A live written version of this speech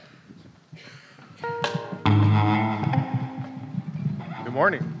Good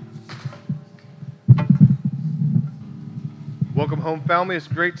morning. Welcome home, family. It's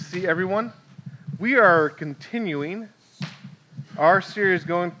great to see everyone. We are continuing our series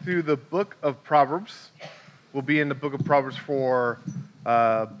going through the book of Proverbs. We'll be in the book of Proverbs for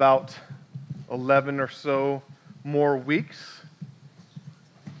about 11 or so more weeks.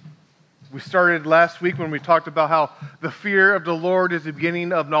 We started last week when we talked about how the fear of the Lord is the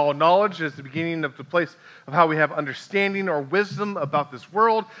beginning of all knowledge, is the beginning of the place of how we have understanding or wisdom about this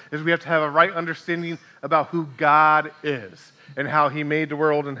world, is we have to have a right understanding about who God is and how he made the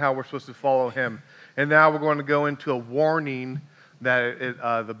world and how we're supposed to follow him. And now we're going to go into a warning that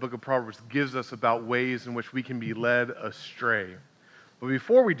the book of Proverbs gives us about ways in which we can be led astray. But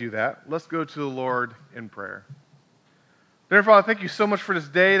before we do that, let's go to the Lord in prayer. Dear Father, thank you so much for this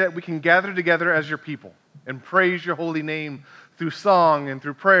day that we can gather together as your people and praise your holy name through song and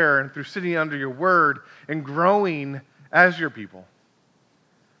through prayer and through sitting under your word and growing as your people.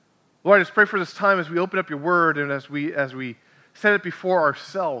 Lord, I just pray for this time as we open up your word and as we set it before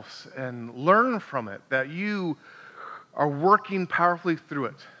ourselves and learn from it, that you are working powerfully through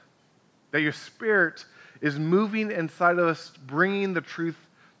it, that your spirit is moving inside of us, bringing the truth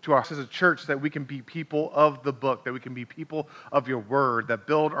to us as a church, that we can be people of the book, that we can be people of your word, that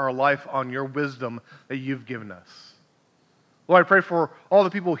build our life on your wisdom that you've given us. Lord, I pray for all the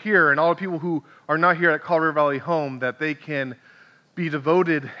people here and all the people who are not here at Colorado Valley Home, that they can be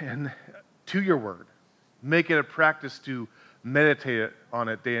devoted to your word. Make it a practice to meditate on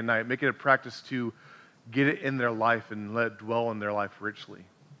it day and night. Make it a practice to get it in their life and let it dwell in their life richly.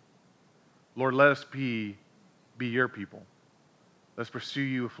 Lord, let us be your people. Let's pursue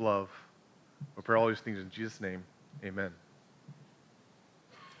you with love. We pray all these things in Jesus' name. Amen.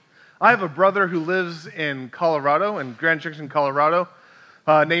 I have a brother who lives in Colorado, in Grand Junction, Colorado,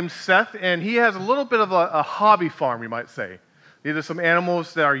 named Seth, and he has a little bit of a hobby farm, you might say. These are some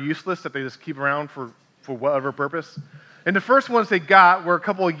animals that are useless, that they just keep around for whatever purpose. And the first ones they got were a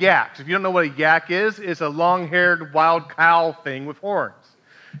couple of yaks. If you don't know what a yak is, it's a long-haired wild cow thing with horns.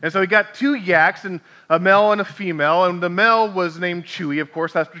 And so he got two yaks, and a male and a female, and the male was named Chewy, of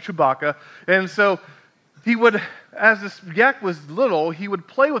course, after Chewbacca. And so he would, as this yak was little, he would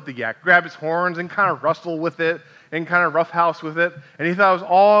play with the yak, grab its horns and kind of wrestle with it and kind of roughhouse with it. And he thought it was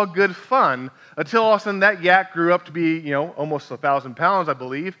all good fun until all of a sudden that yak grew up to be, almost 1,000 pounds, I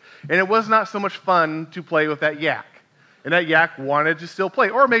believe. And it was not so much fun to play with that yak. And that yak wanted to still play.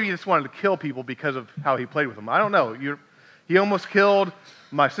 Or maybe he just wanted to kill people because of how he played with them. I don't know. He almost killed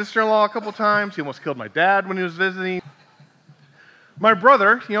my sister-in-law a couple times. He almost killed my dad when he was visiting. My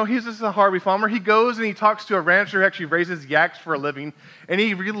brother, he's just a hobby farmer. He goes and he talks to a rancher who actually raises yaks for a living, and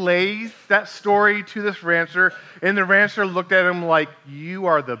he relays that story to this rancher, and the rancher looked at him like, you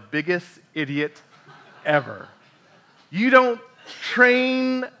are the biggest idiot ever. You don't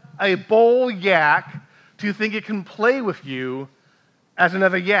train a bull yak to think it can play with you as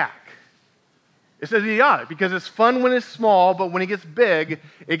another yak. It's idiotic because it's fun when it's small, but when it gets big,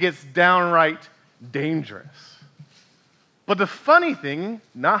 it gets downright dangerous. But the funny thing,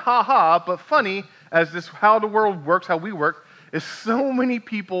 not ha-ha, but funny, as this how the world works, how we work, is so many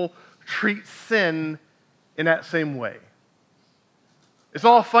people treat sin in that same way. It's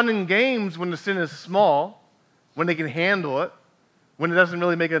all fun and games when the sin is small, when they can handle it, when it doesn't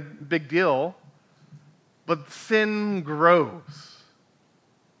really make a big deal, but sin grows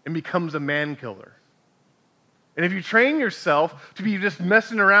and becomes a man killer. And if you train yourself to be just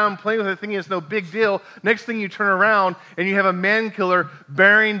messing around, playing with it, thinking it's no big deal, next thing you turn around and you have a man killer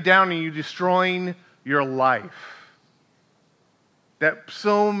bearing down on you, destroying your life. That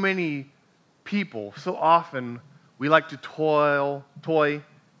so many people, so often, we like to toy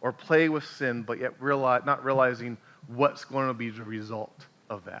or play with sin, but yet not realizing what's going to be the result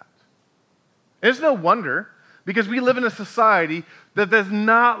of that. And it's no wonder, because we live in a society that does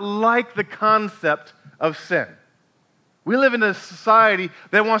not like the concept of sin. We live in a society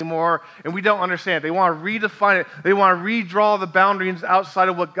that wants more, and we don't understand it. They want to redefine it. They want to redraw the boundaries outside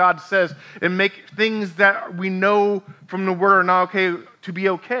of what God says and make things that we know from the Word are not okay to be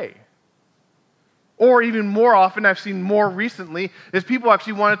okay. Or even more often, I've seen more recently, is people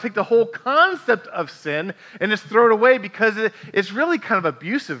actually want to take the whole concept of sin and just throw it away because it's really kind of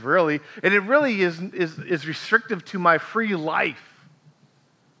abusive, really, and it really is restrictive to my free life.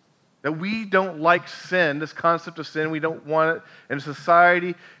 That we don't like sin, this concept of sin, we don't want it.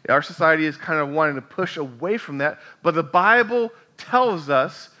 And our society is kind of wanting to push away from that. But the Bible tells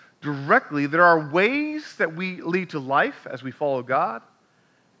us directly there are ways that we lead to life as we follow God.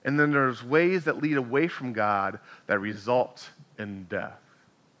 And then there's ways that lead away from God that result in death.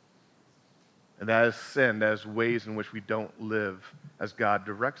 And that is sin. That is ways in which we don't live as God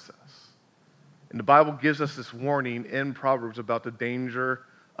directs us. And the Bible gives us this warning in Proverbs about the danger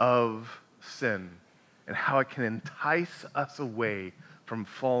of sin and how it can entice us away from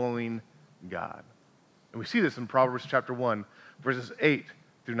following God. And we see this in Proverbs chapter 1, verses 8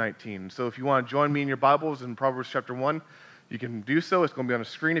 through 19. So if you want to join me in your Bibles in Proverbs chapter 1, you can do so. It's going to be on the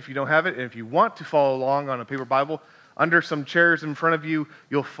screen if you don't have it. And if you want to follow along on a paper Bible, under some chairs in front of you,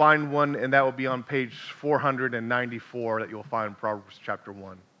 you'll find one, and that will be on page 494 that you'll find Proverbs chapter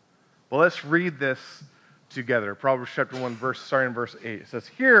 1. Well, let's read this together. Proverbs chapter 1, starting in verse 8. It says,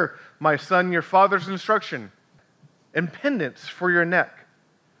 "Hear, my son, your father's instruction, and pendants for your neck.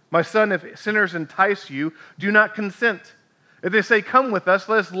 My son, if sinners entice you, do not consent. If they say, 'Come with us,'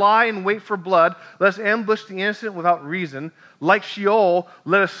 let us lie and wait for blood. Let us ambush the innocent without reason. Like Sheol,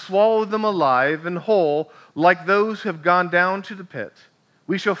 let us swallow them alive, and whole, like those who have gone down to the pit.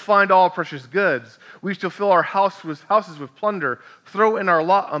 We shall find all precious goods. We shall fill our houses with plunder. Throw in our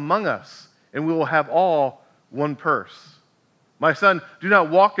lot among us, and we will have all one purse. My son, do not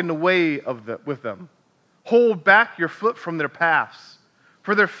walk in the way with them. Hold back your foot from their paths.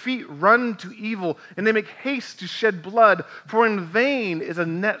 For their feet run to evil, and they make haste to shed blood. For in vain is a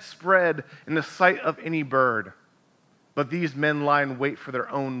net spread in the sight of any bird. But these men lie in wait for their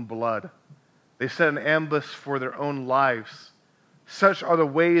own blood. They set an ambush for their own lives. Such are the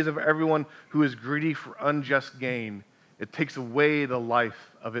ways of everyone who is greedy for unjust gain. It takes away the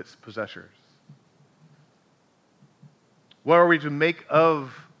life of its possessors." What are we to make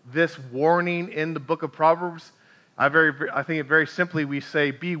of this warning in the book of Proverbs? I think it very simply we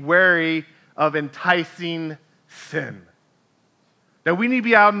say, be wary of enticing sin. That we need to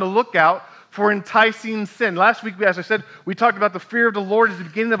be out on the lookout for enticing sin. Last week, as I said, we talked about the fear of the Lord is the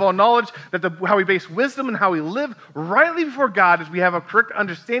beginning of all knowledge, that how we base wisdom and how we live rightly before God is we have a correct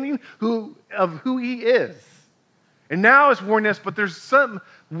understanding of who He is. And now it's warning us, but there's some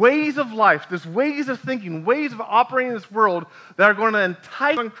ways of life, there's ways of thinking, ways of operating in this world that are going to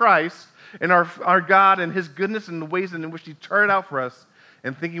entice on Christ and our God and His goodness and the ways in which He turned it out for us,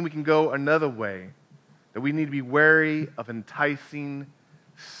 and thinking we can go another way. That we need to be wary of enticing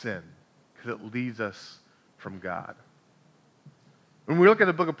sin, because it leads us from God. When we look at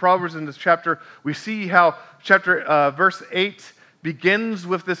the book of Proverbs in this chapter, we see how verse 8 begins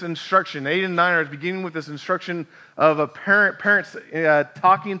with this instruction. 8 and 9 are beginning with this instruction of parents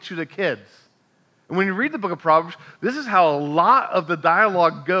talking to the kids. And when you read the book of Proverbs, this is how a lot of the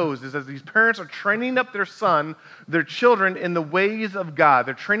dialogue goes, is as these parents are training up their children in the ways of God.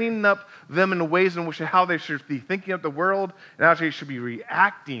 They're training up them in the ways in which how they should be thinking of the world and how they should be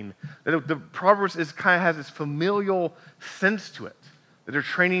reacting. That the Proverbs kind of has this familial sense to it, that they're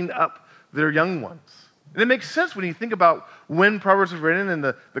training up their young ones. And it makes sense when you think about when Proverbs was written and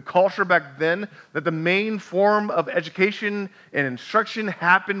the culture back then, that the main form of education and instruction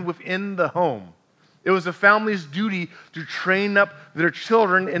happened within the home. It was a family's duty to train up their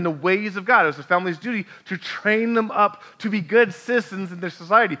children in the ways of God. It was a family's duty to train them up to be good citizens in their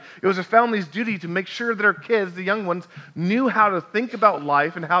society. It was a family's duty to make sure that their kids, the young ones, knew how to think about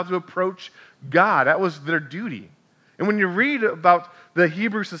life and how to approach God. That was their duty. And when you read about the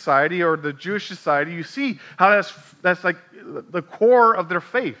Hebrew society or the Jewish society, you see how that's like the core of their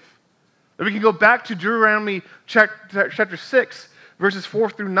faith. And we can go back to Deuteronomy chapter 6, verses 4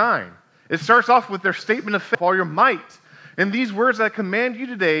 through 9. It starts off with their statement of faith, with all your might. And these words that I command you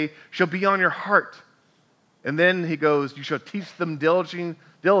today shall be on your heart. And then he goes, you shall teach them diligently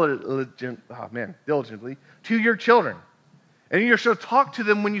to your children. And you shall talk to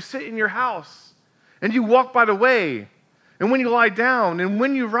them when you sit in your house, and you walk by the way, and when you lie down, and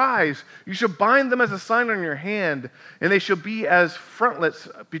when you rise. You shall bind them as a sign on your hand, and they shall be as frontlets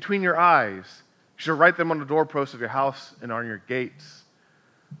between your eyes. You shall write them on the doorposts of your house and on your gates.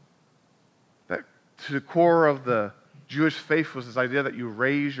 To the core of the Jewish faith was this idea that you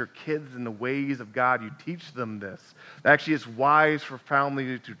raise your kids in the ways of God. You teach them this. Actually, it's wise for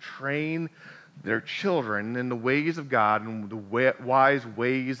families to train their children in the ways of God and the wise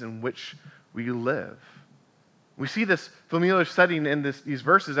ways in which we live. We see this familiar setting in these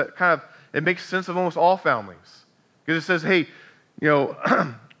verses that it makes sense of almost all families. Because it says, hey,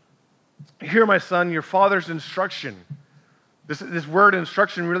 hear my son, your father's instruction. This word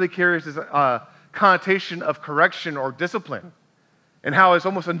instruction really carries this connotation of correction or discipline, and how it's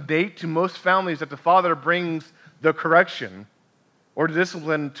almost innate to most families that the father brings the correction or the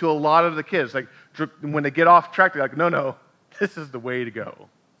discipline to a lot of the kids. Like when they get off track, they're like, no, this is the way to go.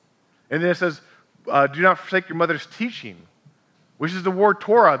 And then it says, do not forsake your mother's teaching. which is the word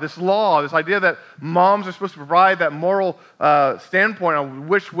Torah, this law, this idea that moms are supposed to provide that moral standpoint on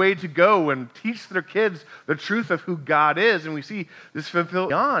which way to go and teach their kids the truth of who God is. And we see this fulfilled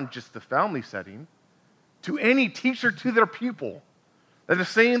beyond just the family setting to any teacher to their pupil. That the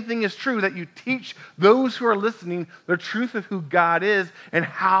same thing is true, that you teach those who are listening the truth of who God is and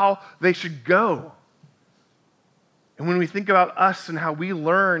how they should go. And when we think about us and how we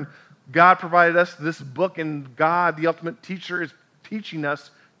learn, God provided us this book, and God, the ultimate teacher, is teaching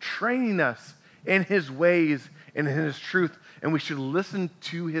us, training us in His ways and in His truth, and we should listen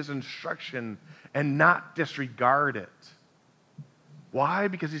to His instruction and not disregard it. Why?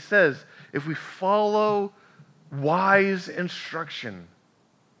 Because He says, if we follow wise instruction,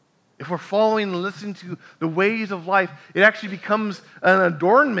 if we're following and listening to the ways of life, it actually becomes an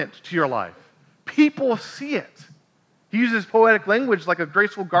adornment to your life. People see it. He uses poetic language like a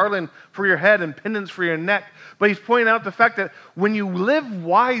graceful garland for your head and pendants for your neck. But he's pointing out the fact that when you live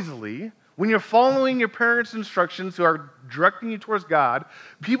wisely, when you're following your parents' instructions who are directing you towards God,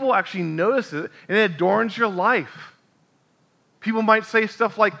 people actually notice it and it adorns your life. People might say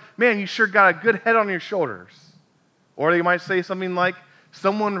stuff like, man, you sure got a good head on your shoulders. Or they might say something like,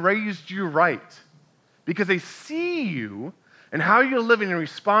 someone raised you right. Because they see you and how you're living and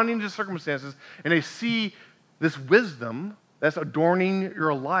responding to circumstances, and they see this wisdom that's adorning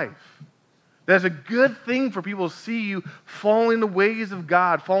your life. That's a good thing for people to see you following the ways of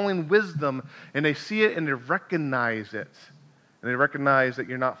God, following wisdom, and they see it and they recognize it. And they recognize that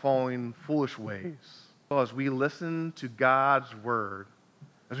you're not following foolish ways. Well, as we listen to God's word,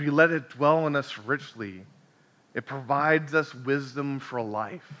 as we let it dwell in us richly, it provides us wisdom for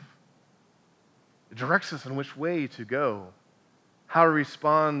life. It directs us in which way to go, how to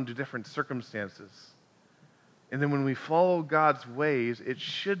respond to different circumstances. And then when we follow God's ways, it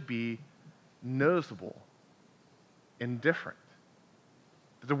should be noticeable and different.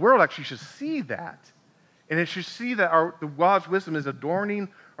 The world actually should see that. And it should see that God's wisdom is adorning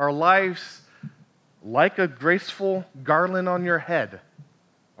our lives like a graceful garland on your head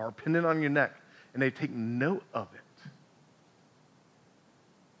or a pendant on your neck. And they take note of it.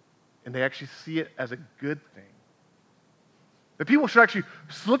 And they actually see it as a good thing. The people should actually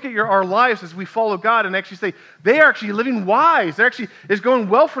look at our lives as we follow God and actually say, they are actually living wise. It's going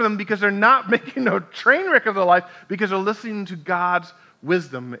well for them because they're not making a train wreck of their life, because they're listening to God's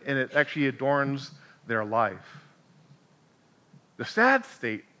wisdom, and it actually adorns their life. The sad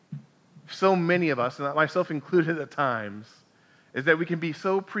state of so many of us, and myself included at times, is that we can be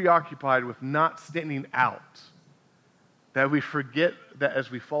so preoccupied with not standing out that we forget that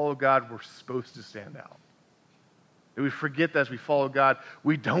as we follow God, we're supposed to stand out. That we forget that as we follow God,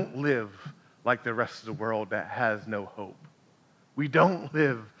 we don't live like the rest of the world that has no hope. We don't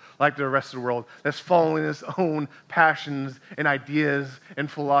live like the rest of the world that's following its own passions and ideas and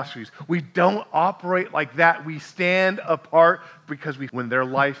philosophies. We don't operate like that. We stand apart because when their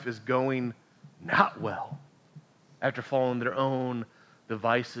life is going not well, after following their own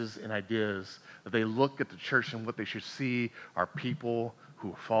devices and ideas, that they look at the church and what they should see are people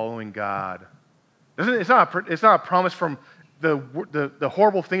who are following God. It's not a promise from the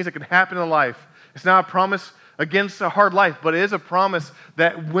horrible things that can happen in life. It's not a promise against a hard life, but it is a promise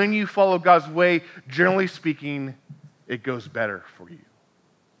that when you follow God's way, generally speaking, it goes better for you.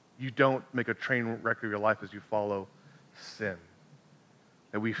 You don't make a train wreck of your life as you follow sin.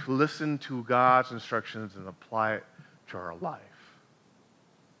 That we listen to God's instructions and apply it to our life.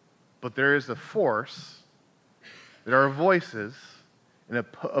 But there is a force, there are voices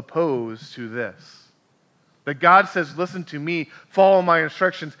opposed to this. That God says, listen to me, follow my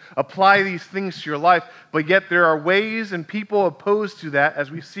instructions, apply these things to your life, but yet there are ways and people opposed to that,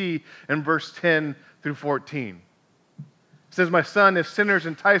 as we see in verse 10 through 14. It says, my son, if sinners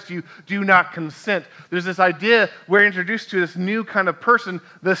entice you, do not consent. There's this idea we're introduced to this new kind of person,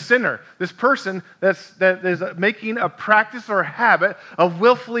 the sinner. This person that is making a practice or a habit of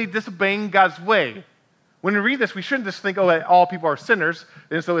willfully disobeying God's way. When we read this, we shouldn't just think, all people are sinners,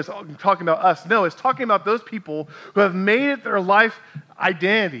 and so it's talking about us. No, it's talking about those people who have made it their life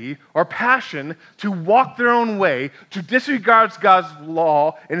identity or passion to walk their own way, to disregard God's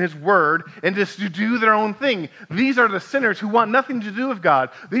law and His word, and just to do their own thing. These are the sinners who want nothing to do with God.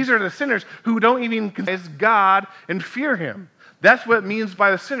 These are the sinners who don't even recognize God and fear Him. That's what it means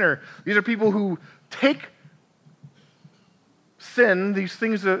by the sinner. These are people who take sin, these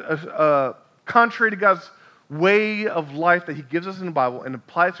things contrary to God's way of life that He gives us in the Bible, and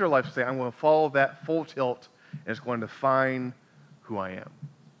apply it to our life and say, I'm going to follow that full tilt, and it's going to define who I am.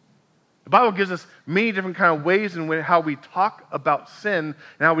 The Bible gives us many different kind of ways in how we talk about sin and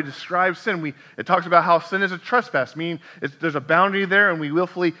how we describe sin. It talks about how sin is a trespass, meaning there's a boundary there and we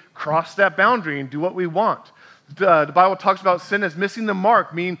willfully cross that boundary and do what we want. The Bible talks about sin as missing the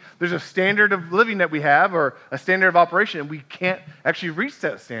mark, meaning there's a standard of living that we have or a standard of operation and we can't actually reach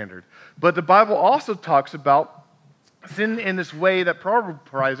that standard. But the Bible also talks about sin in this way that Proverbs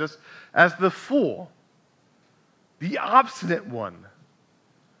portrays us as the fool, the obstinate one,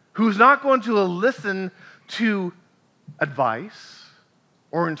 who's not going to listen to advice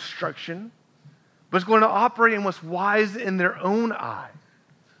or instruction, but is going to operate in what's wise in their own eye,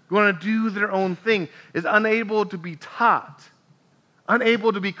 going to do their own thing, is unable to be taught,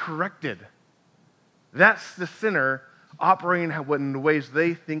 unable to be corrected. That's the sinner operating in the ways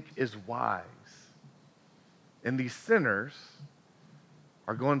they think is wise. And these sinners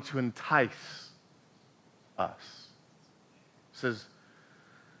are going to entice us. It says,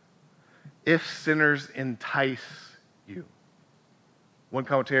 if sinners entice you. One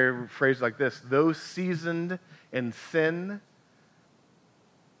commentary phrased it like this: those seasoned in sin,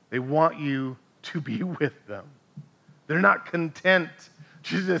 they want you to be with them. They're not content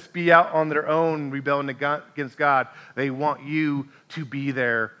to just be out on their own rebelling against God. They want you to be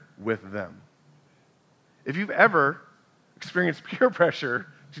there with them. If you've ever experienced peer pressure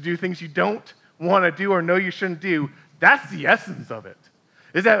to do things you don't want to do or know you shouldn't do, that's the essence of it.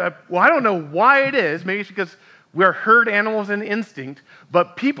 Is that, I don't know why it is. Maybe it's because we're herd animals in instinct,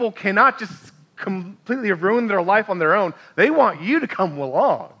 but people cannot just completely ruin their life on their own. They want you to come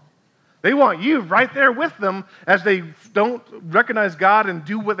along. They want you right there with them as they don't recognize God and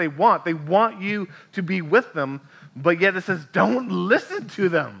do what they want. They want you to be with them, but yet it says, don't listen to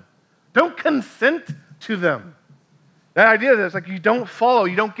them. Don't consent to them. That idea that it's like you don't follow,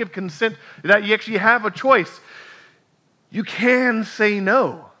 you don't give consent, that you actually have a choice. You can say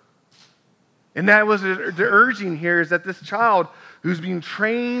no. And that was the urging here, is that this child who's being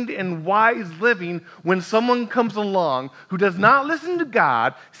trained in wise living, when someone comes along who does not listen to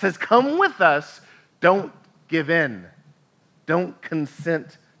God, says, come with us, don't give in. Don't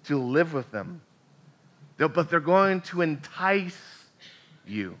consent to live with them. But they're going to entice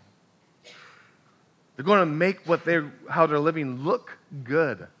you. They're going to make how they're living look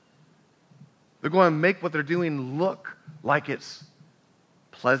good. They're going to make what they're doing look like it's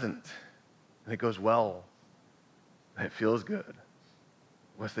pleasant and it goes well and it feels good.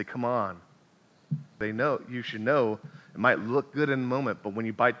 Once they come on, you should know it might look good in the moment, but when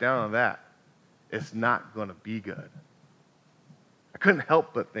you bite down on that, it's not going to be good. I couldn't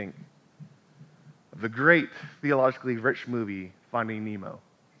help but think of the great theologically rich movie Finding Nemo.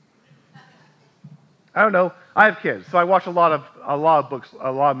 I don't know. I have kids, so I watch a lot of books,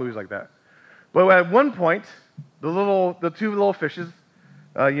 a lot of movies like that. But at one point, the two little fishes,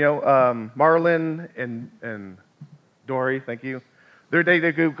 Marlin and Dory, thank you.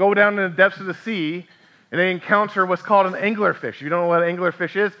 They go down in the depths of the sea, and they encounter what's called an anglerfish. If you don't know what an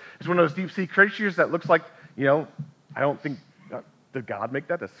anglerfish is, it's one of those deep sea creatures that looks like, I don't think, did God make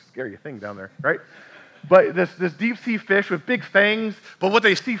that? That's a scary thing down there, right? But this deep sea fish with big fangs, but what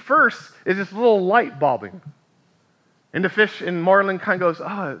they see first is this little light bobbing. And the fish and Marlin kind of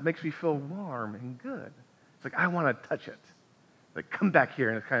goes, it makes me feel warm and good. It's like, I want to touch it. Like, come back here,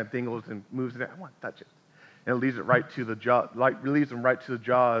 and it kind of dingles and moves it. I want to touch it. And it leads it right to the leads them right to the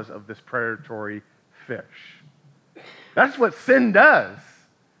jaws of this predatory fish. That's what sin does.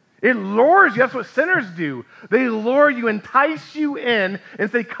 It lures you. That's what sinners do. They lure you, entice you in,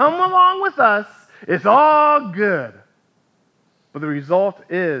 and say, come along with us. It's all good. But the result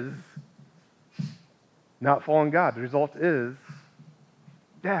is not following God. The result is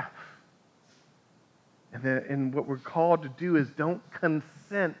death. And what we're called to do is don't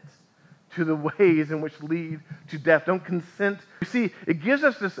consent to the ways in which lead to death. Don't consent. You see, it gives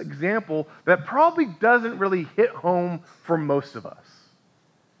us this example that probably doesn't really hit home for most of us.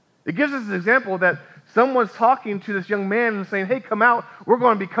 It gives us an example that someone's talking to this young man and saying, hey, come out, we're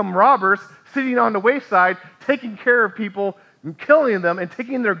going to become robbers, sitting on the wayside, taking care of people, and killing them, and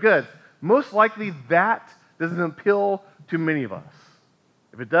taking their goods. Most likely that doesn't appeal to many of us.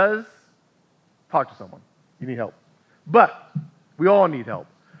 If it does, talk to someone. You need help. But we all need help.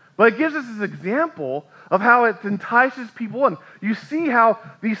 But it gives us this example of how it entices people in. You see how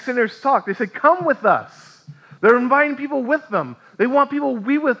these sinners talk. They say, come with us. They're inviting people with them. They want people to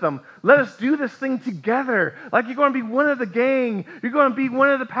be with them. Let us do this thing together. Like you're going to be one of the gang. You're going to be one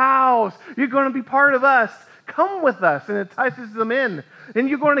of the pals. You're going to be part of us. Come with us. And it entices them in. And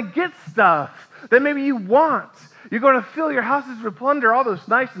you're going to get stuff that maybe you want. You're going to fill your houses with plunder, all those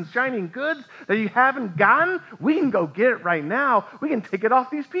nice and shining goods that you haven't gotten. We can go get it right now. We can take it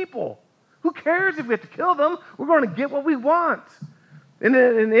off these people. Who cares if we have to kill them? We're going to get what we want. And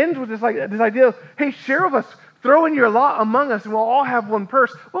it ends with this idea of, hey, share with us. Throw in your lot among us, and we'll all have one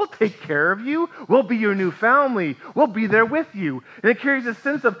purse. We'll take care of you. We'll be your new family. We'll be there with you. And it carries a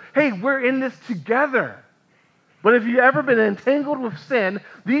sense of, hey, we're in this together. But if you've ever been entangled with sin,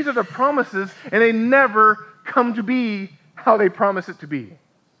 these are the promises, and they never come to be how they promise it to be.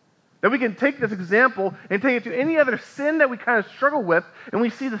 That we can take this example and take it to any other sin that we kind of struggle with, and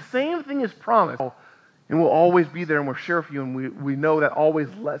we see the same thing as promised. And we'll always be there, and we'll share with you, and we know that always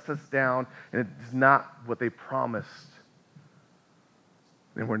lets us down, and it's not what they promised.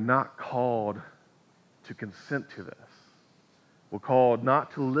 And we're not called to consent to this. We're called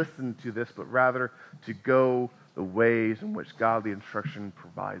not to listen to this, but rather to go the ways in which godly instruction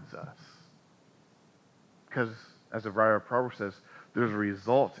provides us. Because, as the writer of Proverbs says, there's a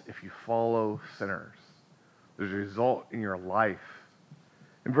result if you follow sinners. There's a result in your life.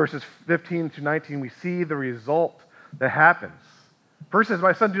 In verses 15 to 19, we see the result that happens. First says,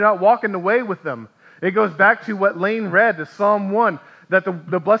 my son, do not walk in the way with them. It goes back to what Lane read, to Psalm 1, that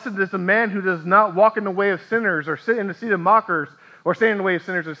the blessed is the man who does not walk in the way of sinners or sit in the seat of mockers, or stand in the way of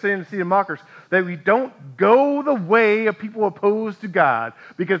sinners or sit in the seat of mockers, that we don't go the way of people opposed to God,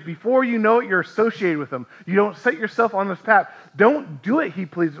 because before you know it, you're associated with them. You don't set yourself on this path. Don't do it, he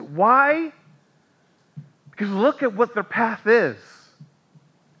pleads. Why? Because look at what their path is.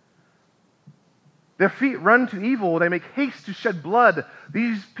 Their feet run to evil. They make haste to shed blood.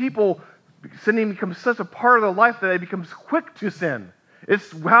 These people, sinning becomes such a part of their life that it becomes quick to sin.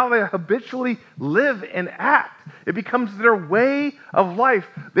 It's how they habitually live and act. It becomes their way of life.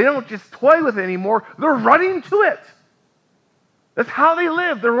 They don't just toy with it anymore. They're running to it. That's how they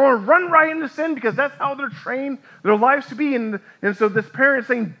live. They're going to run right into sin because that's how they're trained their lives to be. And so this parent is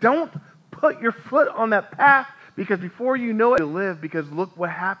saying, don't put your foot on that path, because before you know it, you live, because look what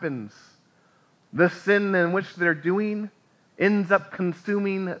happens. The sin in which they're doing ends up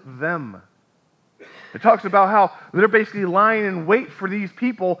consuming them. It talks about how they're basically lying in wait for these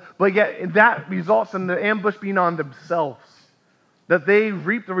people, but yet that results in the ambush being on themselves. That they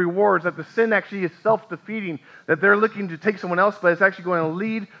reap the rewards, that the sin actually is self-defeating, that they're looking to take someone else, but it's actually going to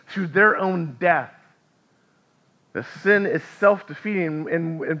lead to their own death. The sin is self-defeating,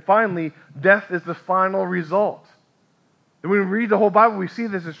 and finally, death is the final result. And when we read the whole Bible, we see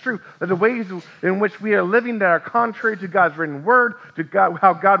this is true, that the ways in which we are living that are contrary to God's written word, to God,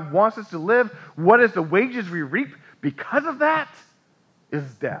 how God wants us to live, what is the wages we reap because of that is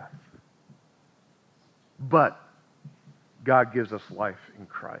death. But God gives us life in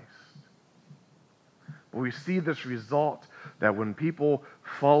Christ. But we see this result that when people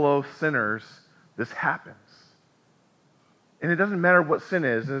follow sinners, this happens. And it doesn't matter what sin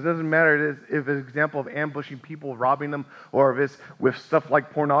is. It doesn't matter if it's an example of ambushing people, robbing them, or if it's with stuff like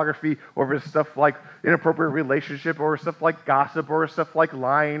pornography, or if it's stuff like inappropriate relationship, or stuff like gossip, or stuff like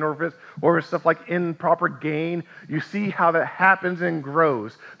lying, or if it's stuff like improper gain. You see how that happens and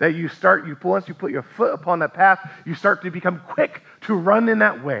grows. That once you put your foot upon that path, you start to become quick to run in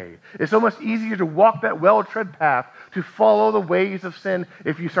that way. It's so much easier to walk that well-tread path, to follow the ways of sin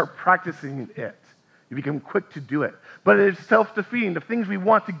if you start practicing it. You become quick to do it. But it is self-defeating. The things we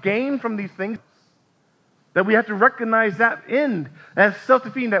want to gain from these things, that we have to recognize that end as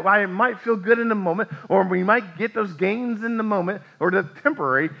self-defeating, that while it might feel good in the moment, or we might get those gains in the moment, or the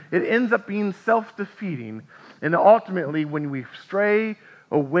temporary, it ends up being self-defeating. And ultimately, when we stray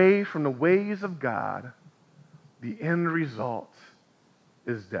away from the ways of God, the end result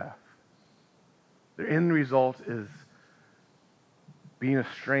is death. The end result is being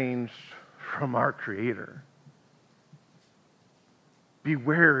estranged from our Creator. Be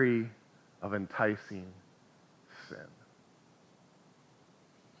wary of enticing sin.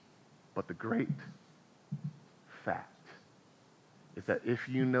 But the great fact is that if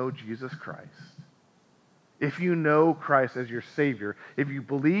you know Jesus Christ, if you know Christ as your Savior, if you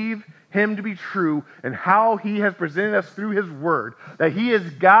believe Him to be true and how He has presented us through His Word, that He is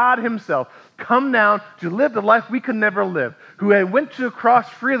God Himself, come down to live the life we could never live, who went to the cross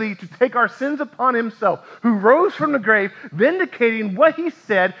freely to take our sins upon Himself, who rose from the grave, vindicating what He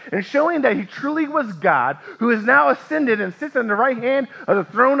said and showing that He truly was God, who is now ascended and sits on the right hand of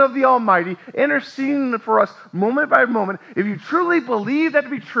the throne of the Almighty, interceding for us moment by moment. If you truly believe that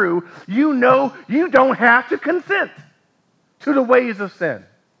to be true, you know you don't have to consent to the ways of sin,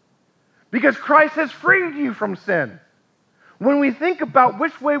 because Christ has freed you from sin. When we think about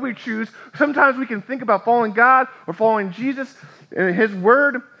which way we choose, sometimes we can think about following God or following Jesus and His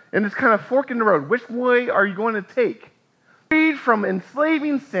Word, and it's kind of fork in the road. Which way are you going to take? Freed from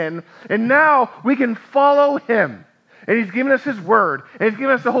enslaving sin, and now we can follow Him. And he's given us his word. And he's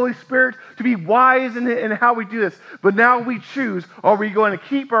given us the Holy Spirit to be wise in how we do this. But now we choose, are we going to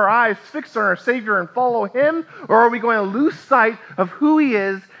keep our eyes fixed on our Savior and follow him? Or are we going to lose sight of who he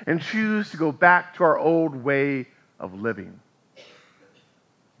is and choose to go back to our old way of living?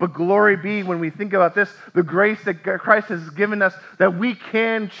 But glory be, when we think about this, the grace that Christ has given us, that we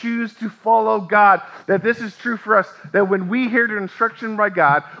can choose to follow God, that this is true for us, that when we hear the instruction by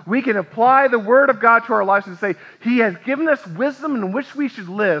God, we can apply the word of God to our lives and say, he has given us wisdom in which we should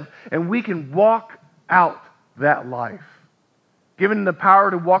live, and we can walk out that life. Given the power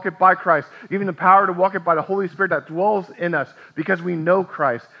to walk it by Christ, given the power to walk it by the Holy Spirit that dwells in us, because we know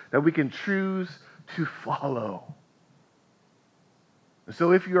Christ, that we can choose to follow.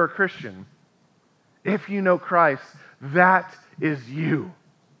 So if you're a Christian, if you know Christ, that is you.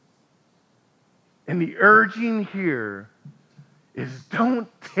 And the urging here is don't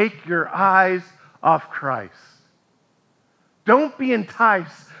take your eyes off Christ. Don't be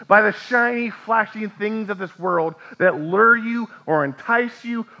enticed by the shiny, flashy things of this world that lure you or entice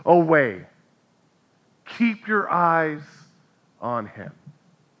you away. Keep your eyes on him.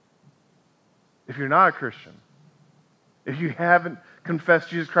 If you're not a Christian, if you haven't confessed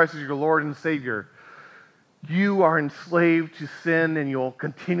Jesus Christ as your Lord and Savior, you are enslaved to sin and you'll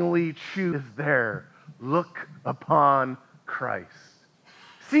continually choose there. Look upon Christ.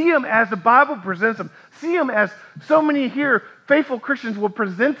 See him as the Bible presents him. See him as so many here, faithful Christians, will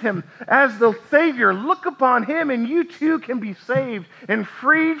present him as the Savior. Look upon him and you too can be saved and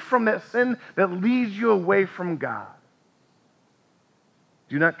freed from that sin that leads you away from God.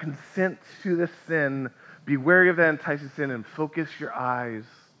 Do not consent to this sin. Be wary of that enticing sin and focus your eyes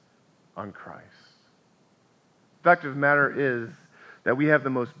on Christ. The fact of the matter is that we have the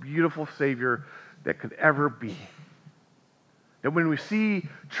most beautiful Savior that could ever be. That when we see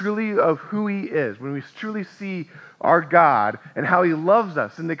truly of who he is, when we truly see our God and how he loves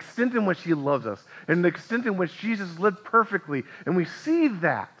us and the extent in which he loves us and the extent in which Jesus lived perfectly, and we see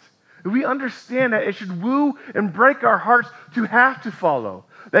that, we understand that it should woo and break our hearts to have to follow.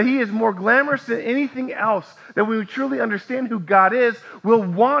 That he is more glamorous than anything else. That when we truly understand who God is, we'll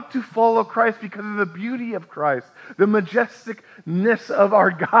want to follow Christ because of the beauty of Christ, the majesticness of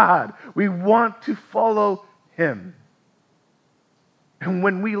our God. We want to follow him. And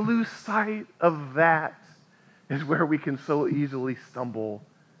when we lose sight of that is where we can so easily stumble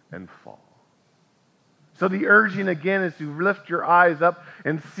and fall. So the urging again is to lift your eyes up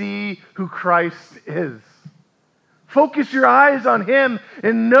and see who Christ is. Focus your eyes on him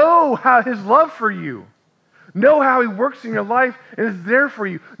and know how his love for you. Know how he works in your life and is there for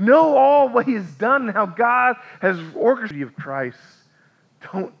you. Know all what he has done and how God has orchestrated of Christ.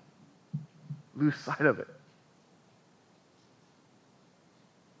 Don't lose sight of it.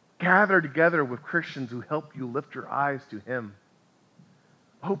 Gather together with Christians who help you lift your eyes to him.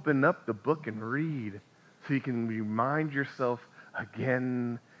 Open up the book and read so you can remind yourself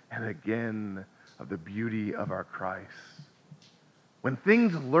again and again of the beauty of our Christ. When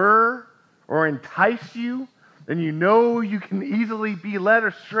things lure or entice you, and you know you can easily be led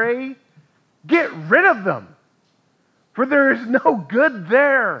astray, get rid of them, for there is no good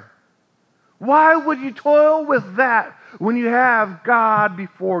there. Why would you toil with that when you have God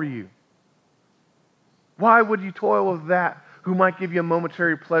before you? Why would you toil with that who might give you a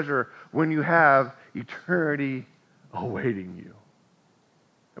momentary pleasure when you have eternity awaiting you?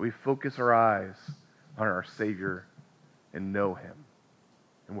 That we focus our eyes on our Savior and know him.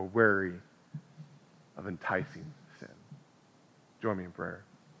 And we're wary of enticing sin. Join me in prayer.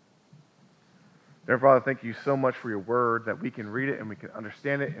 Dear Father, thank you so much for your word, that we can read it and we can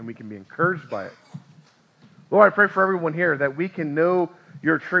understand it and we can be encouraged by it. Lord, I pray for everyone here that we can know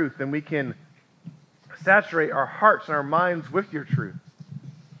your truth and we can saturate our hearts and our minds with your truth.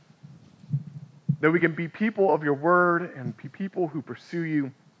 That we can be people of your word and be people who pursue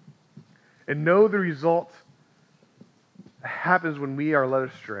you and know the result that happens when we are led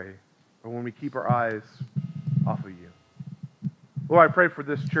astray or when we keep our eyes off of you. Lord, I pray for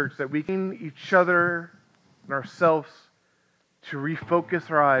this church that we can each other and ourselves to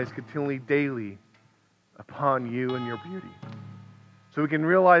refocus our eyes continually, daily upon you and your beauty. So we can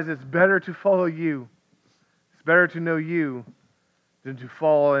realize it's better to follow you. It's better to know you than to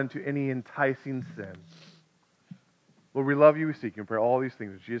fall into any enticing sin. Lord, we love you, we seek you, and pray all these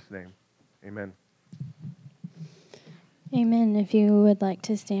things in Jesus' name. Amen. Amen. If you would like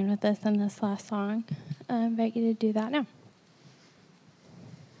to stand with us in this last song, I invite you to do that now.